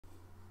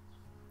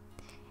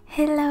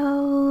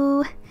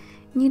Hello!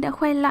 Như đã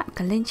khoe loạn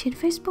cả lên trên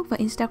Facebook và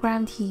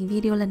Instagram thì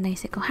video lần này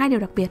sẽ có 2 điều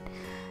đặc biệt.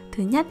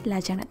 Thứ nhất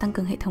là Trang đã tăng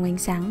cường hệ thống ánh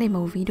sáng để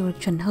màu video được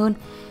chuẩn hơn.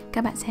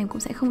 Các bạn xem cũng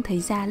sẽ không thấy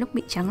da lúc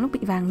bị trắng lúc bị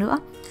vàng nữa.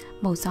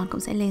 Màu son cũng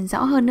sẽ lên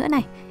rõ hơn nữa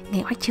này.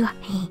 Nghe oách chưa?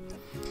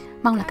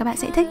 Mong là các bạn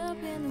sẽ thích.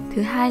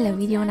 Thứ hai là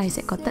video này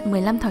sẽ có tận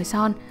 15 thỏi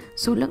son,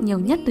 số lượng nhiều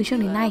nhất từ trước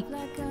đến nay.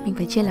 Mình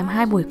phải chia làm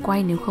 2 buổi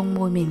quay nếu không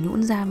môi mềm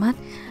nhũn ra mất.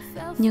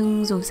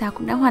 Nhưng dù sao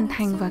cũng đã hoàn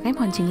thành và ghép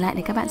hoàn chỉnh lại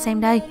để các bạn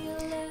xem đây.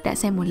 Đã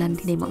xem một lần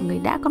thì để mọi người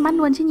đã con mắt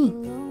luôn chứ nhỉ.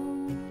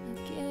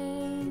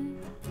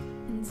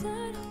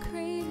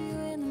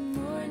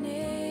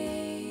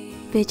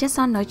 Về chất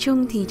son nói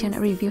chung thì Trang đã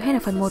review hết ở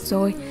phần 1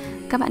 rồi.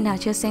 Các bạn nào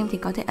chưa xem thì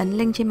có thể ấn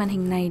link trên màn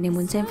hình này nếu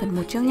muốn xem phần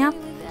 1 trước nhé.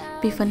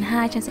 Vì phần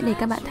 2 Trang sẽ để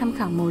các bạn tham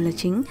khảo màu là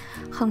chính,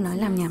 không nói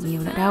làm nhảm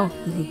nhiều nữa đâu.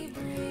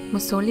 Một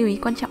số lưu ý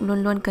quan trọng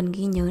luôn luôn cần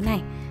ghi nhớ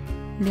này.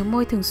 Nếu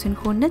môi thường xuyên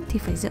khô nứt thì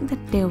phải dưỡng thật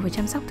đều và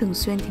chăm sóc thường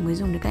xuyên thì mới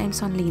dùng được các em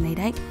son lì này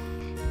đấy.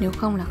 Nếu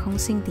không là không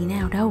xinh tí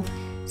nào đâu.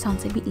 Son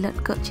sẽ bị lợn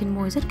cợn trên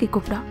môi rất kỳ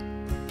cục đó.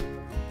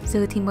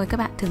 Giờ thì mời các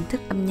bạn thưởng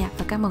thức âm nhạc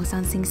và các màu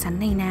son xinh xắn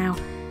này nào.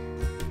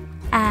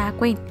 À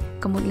quên,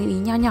 còn một lưu ý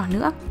nho nhỏ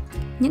nữa.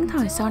 Những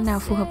thỏi son nào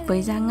phù hợp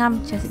với da ngăm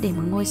Trang sẽ để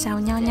một ngôi sao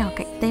nho nhỏ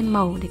cạnh tên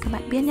màu để các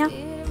bạn biết nhé.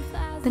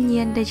 Tất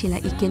nhiên đây chỉ là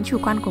ý kiến chủ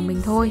quan của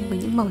mình thôi, với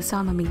những màu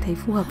son mà mình thấy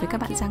phù hợp với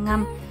các bạn da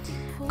ngăm.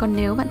 Còn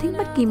nếu bạn thích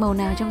bất kỳ màu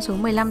nào trong số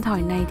 15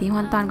 thỏi này thì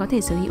hoàn toàn có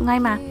thể sở hữu ngay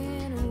mà.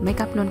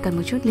 Make up luôn cần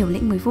một chút liều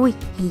lĩnh mới vui.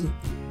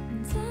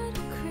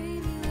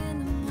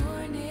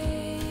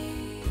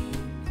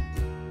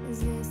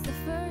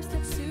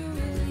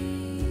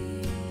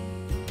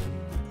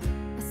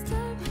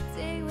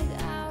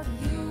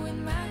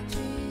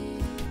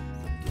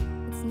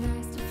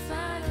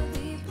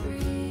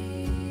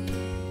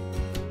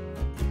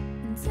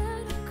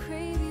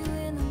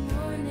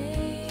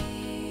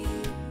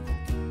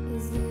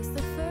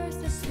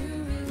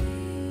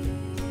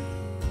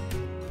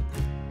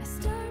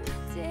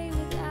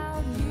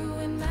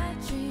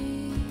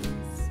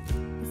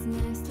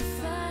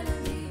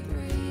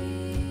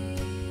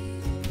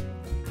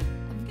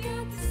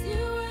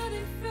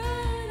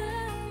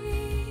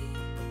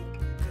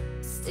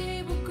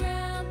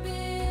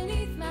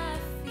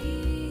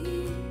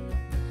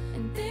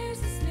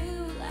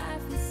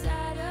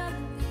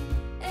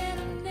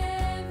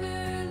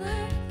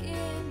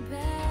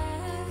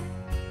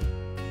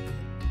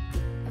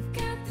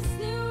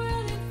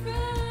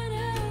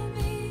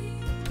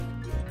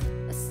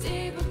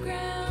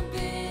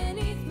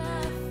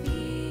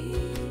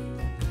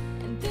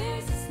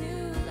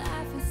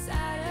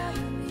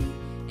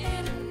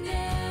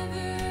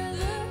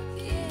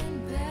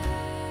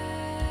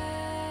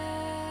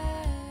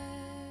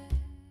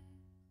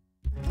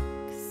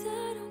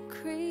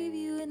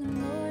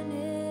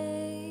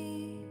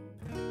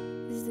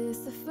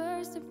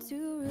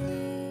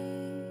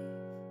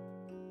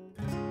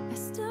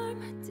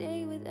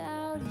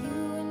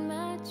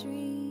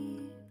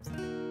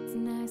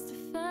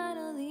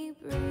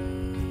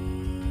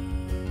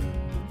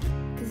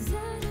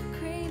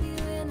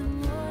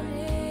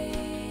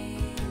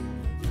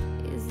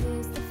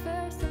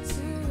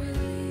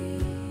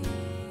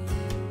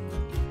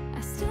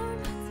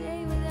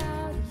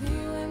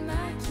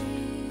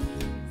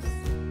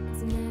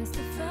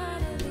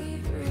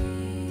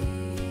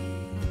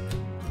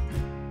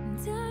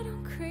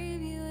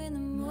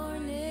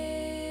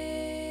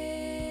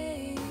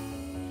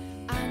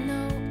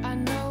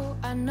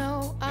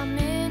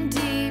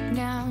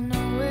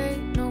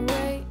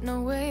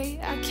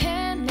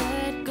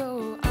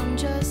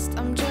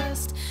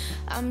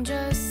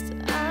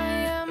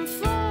 I am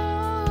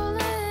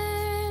falling.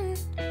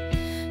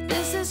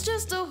 This is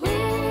just a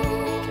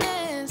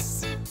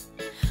weakness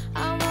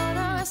I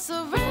wanna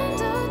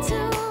surrender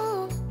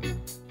to.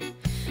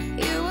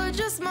 You were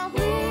just my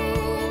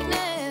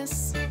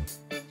weakness.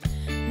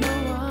 No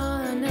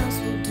one else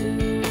will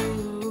do.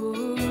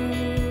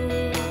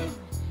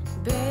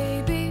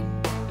 Baby,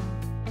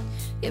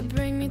 you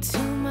bring me to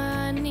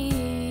my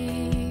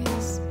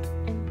knees.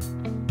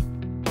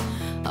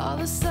 All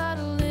the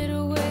subtle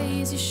little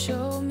ways you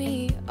show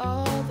me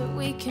all that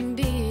we can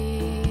be.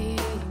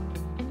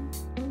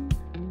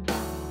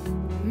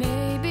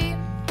 Maybe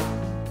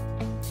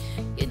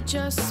you're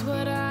just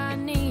what I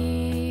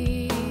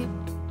need.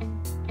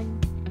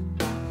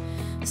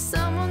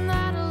 Someone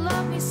that'll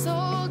love me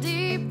so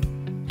deep,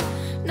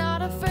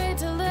 not afraid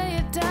to lay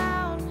it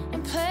down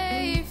and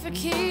play for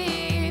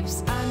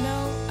keeps. I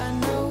know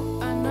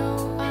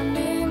I'm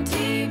in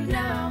deep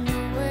now.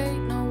 No way,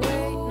 no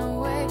way, no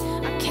way,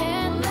 I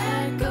can't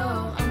let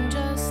go. I'm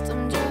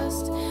just,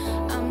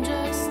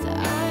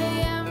 I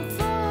am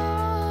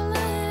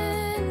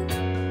falling.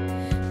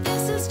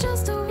 This is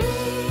just a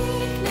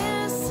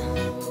weakness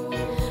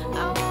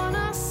I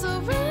wanna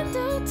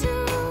surrender to.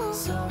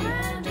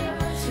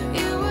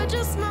 You were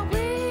just my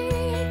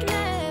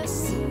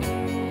weakness.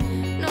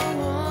 No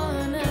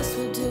one else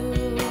will do.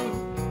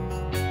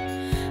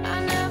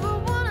 I never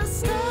wanna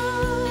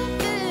stop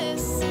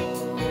this.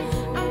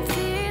 I'm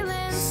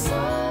feeling so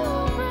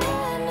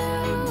brand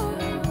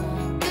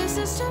new. This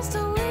is just a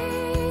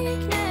weakness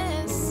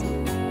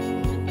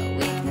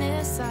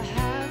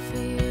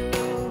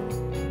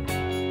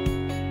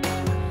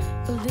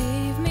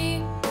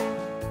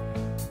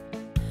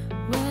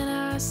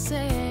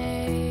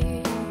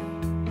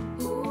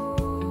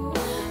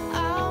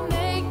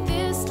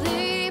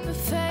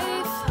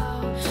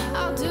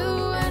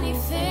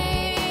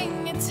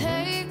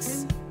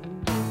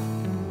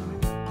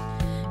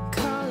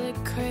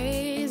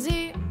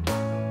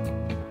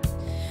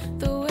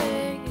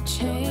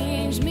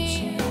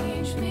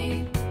change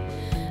me.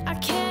 I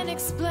can't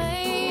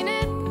explain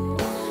it,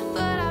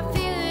 but I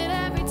feel it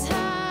every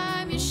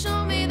time you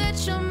show me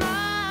that you're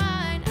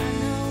mine.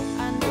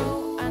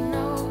 I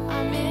know,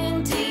 I'm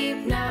in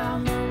deep now.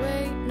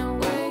 No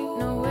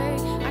way,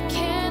 I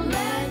can't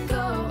let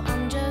go.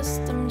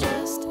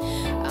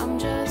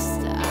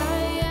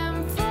 I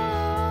am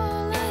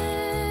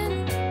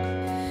falling.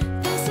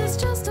 This is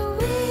just a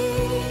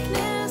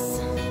weakness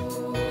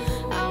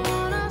I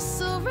wanna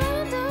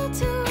surrender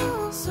to.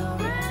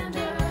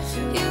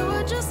 You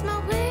are just my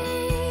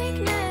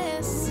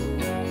weakness,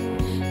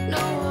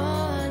 no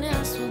one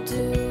else will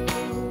do.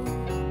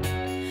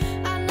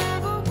 I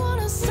never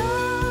wanna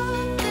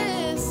stop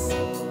this.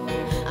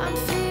 I'm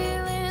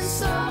feeling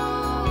so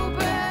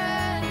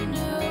brand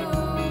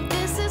new.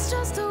 This is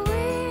just a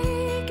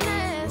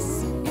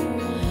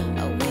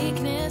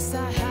weakness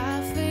I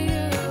have for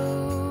you.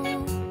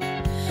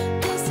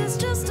 This is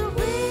just a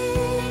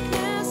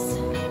weakness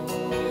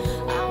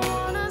I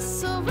wanna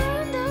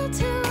surrender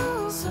to.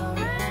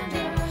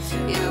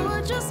 You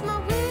were just my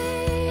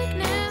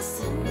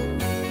weakness.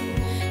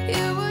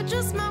 You were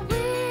just my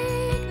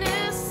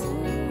weakness.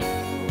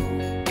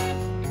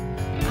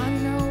 I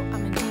know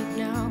I'm in deep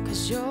now,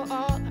 'cause you're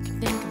all I can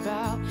think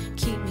about.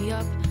 Keep me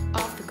up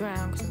off the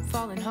ground, 'cause I'm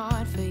falling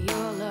hard for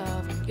your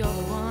love. You're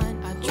the one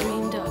I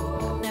dreamed of.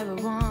 Never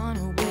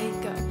wanna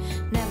wake up,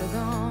 never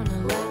gonna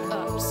let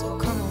up. So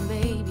come on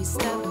baby,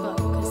 step up,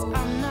 'cause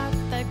I'm not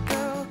that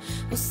girl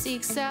who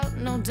seeks out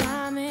no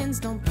diamonds.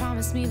 Don't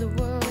promise me the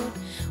world,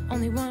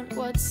 only want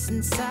what's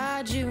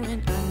inside you.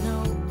 And I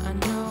know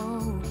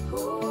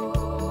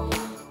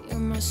you're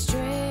my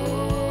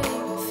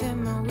strength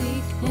and my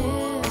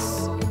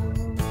weakness.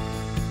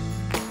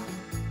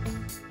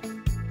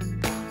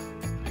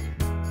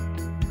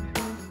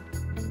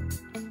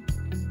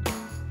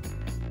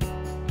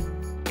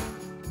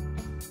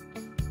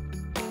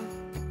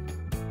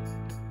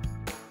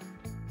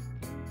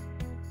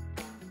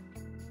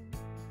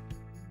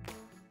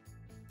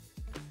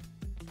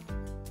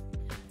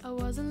 I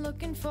wasn't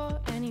looking for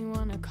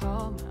anyone to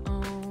call my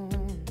own.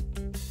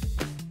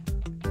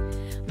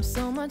 I'm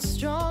so much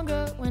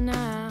stronger when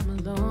I'm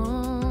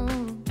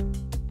alone.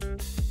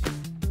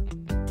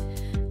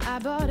 I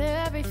bought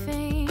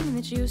everything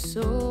that you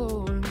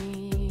sold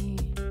me,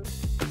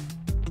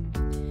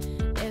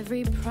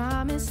 every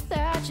promise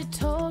that you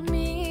told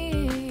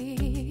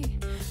me.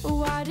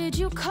 Why did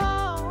you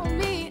call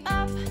me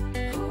up?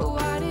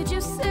 Why did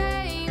you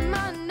say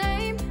my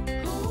name?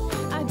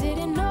 I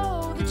didn't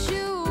know that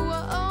you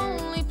were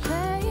only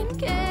playing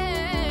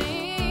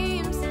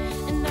games.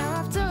 And now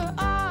after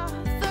our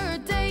third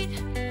date,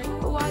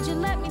 why'd you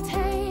let me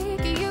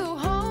take you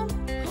home?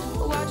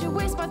 Why'd you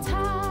waste my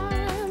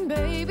time,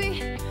 baby?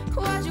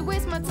 Why'd you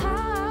waste my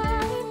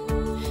time?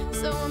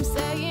 So I'm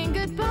saying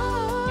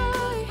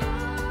goodbye.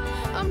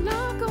 I'm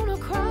not gonna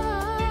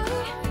cry.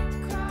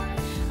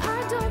 I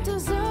don't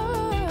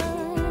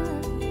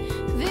deserve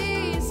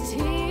these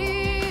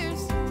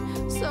tears.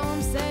 So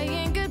I'm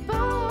saying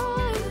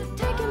goodbye,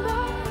 taking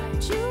back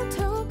what you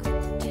took.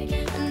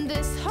 And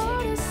this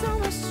heart is so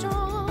much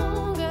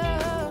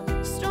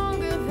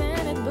stronger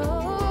than it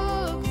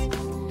looks.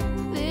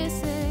 This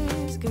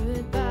is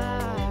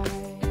goodbye.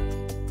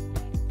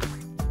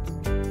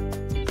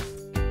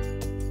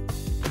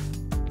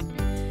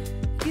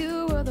 You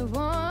were the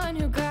one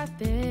who got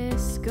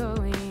this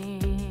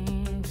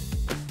going.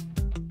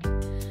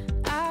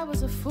 I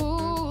was a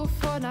fool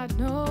for not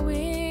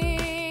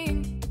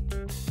knowing.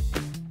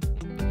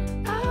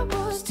 I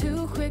was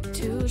too quick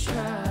to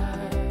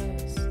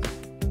trust.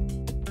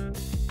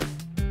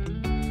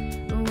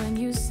 When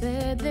you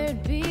said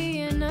there'd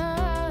be an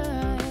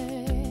us,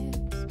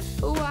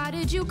 why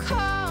did you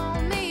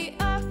call me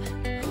up?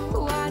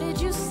 Why did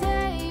you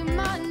say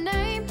my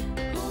name?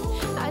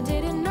 I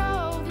didn't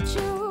know that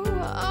you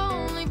were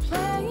only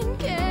playing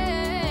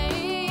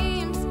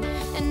games.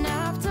 And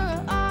after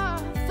our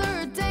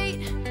third date,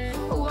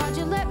 why'd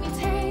you let me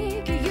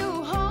take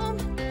you home?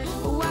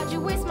 Why'd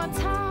you waste my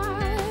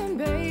time,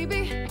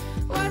 baby?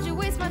 Why'd you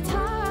waste my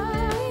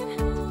time?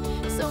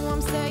 So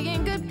I'm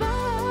saying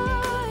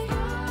goodbye.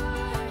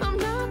 I'm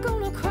not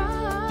gonna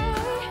cry.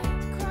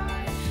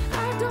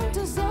 I don't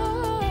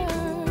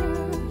deserve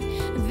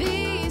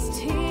these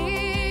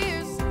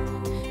tears.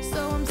 So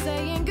I'm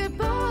saying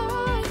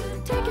goodbye,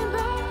 taking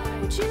back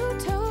what you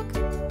took.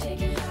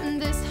 And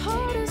this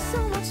heart is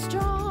so much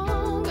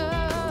stronger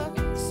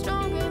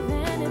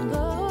than it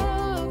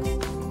looks.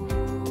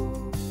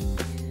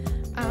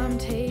 I'm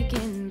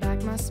taking back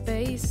my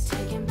space,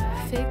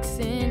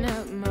 fixing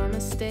up my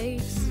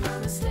mistakes.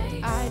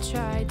 I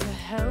tried to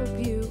help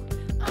you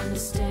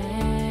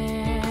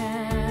understand.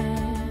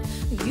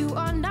 You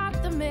are not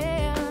the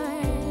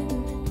man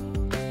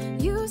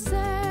you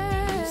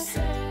said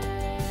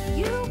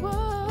you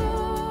were.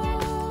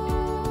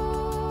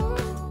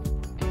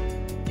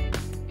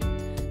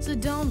 So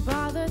don't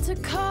bother to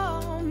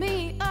call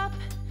me up.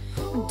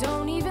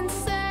 Don't even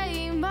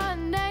say my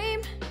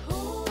name.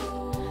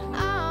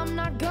 I'm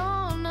not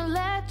gonna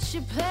let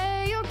you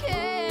play your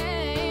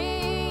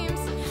games.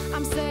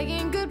 I'm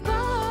saying saying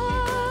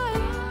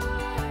goodbye.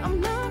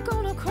 I'm not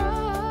gonna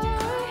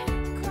cry.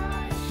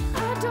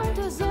 I don't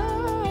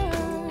deserve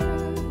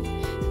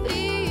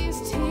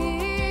these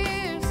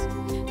tears,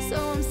 so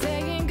I'm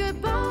saying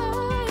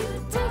goodbye,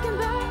 taking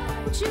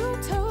back what you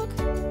took.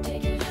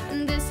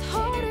 And this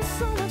heart is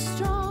so much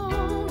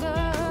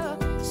stronger,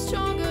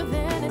 stronger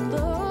than it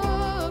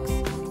looks.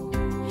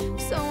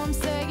 So I'm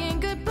saying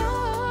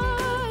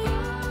goodbye.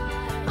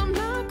 I'm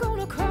not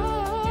gonna cry.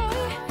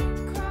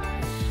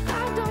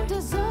 I don't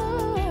deserve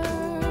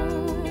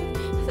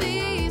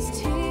these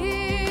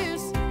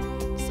tears,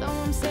 so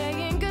I'm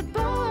saying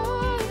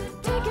goodbye,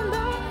 taking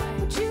back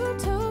what you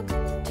took.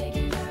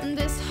 And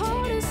this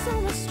heart is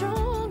so much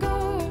stronger,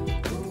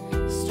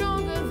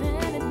 stronger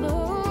than it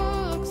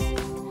looks.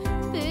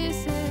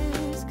 This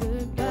is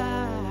goodbye.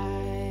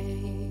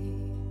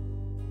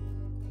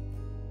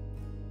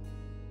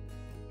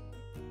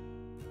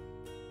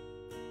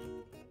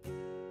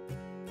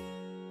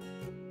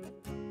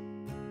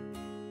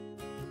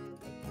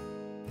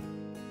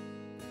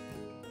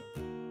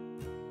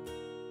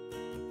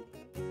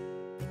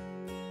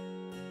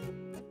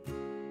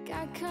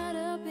 Got caught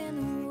up in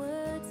the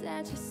words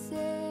that you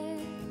said.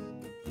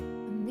 I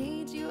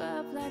made you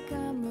up like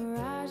a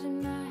mirage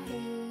in my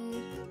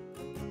head.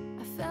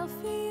 I fell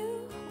for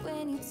you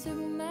when you took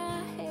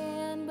my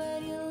hand,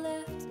 but you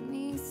left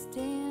me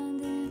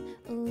standing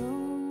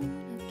alone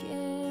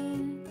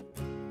again.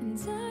 And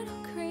I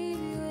don't crave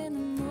you in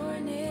the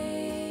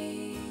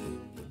morning.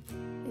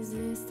 Is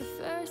this the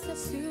first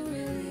that's too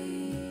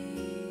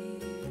relief?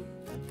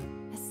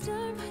 I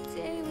start my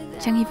day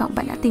with Trang hy vọng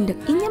bạn đã tìm được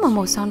ít nhất một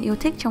màu son yêu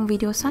thích trong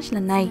video Swatch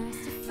lần này.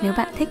 Nếu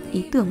bạn thích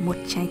ý tưởng một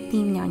trái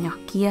tim nhỏ nhỏ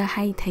kia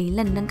hay thấy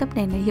lần nâng cấp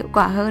đèn này hiệu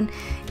quả hơn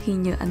thì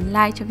nhớ ấn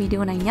like cho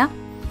video này nhé.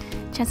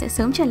 Trang sẽ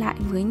sớm trở lại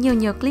với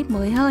nhiều clip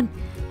mới hơn.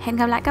 Hẹn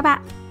gặp lại các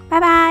bạn. Bye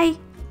bye.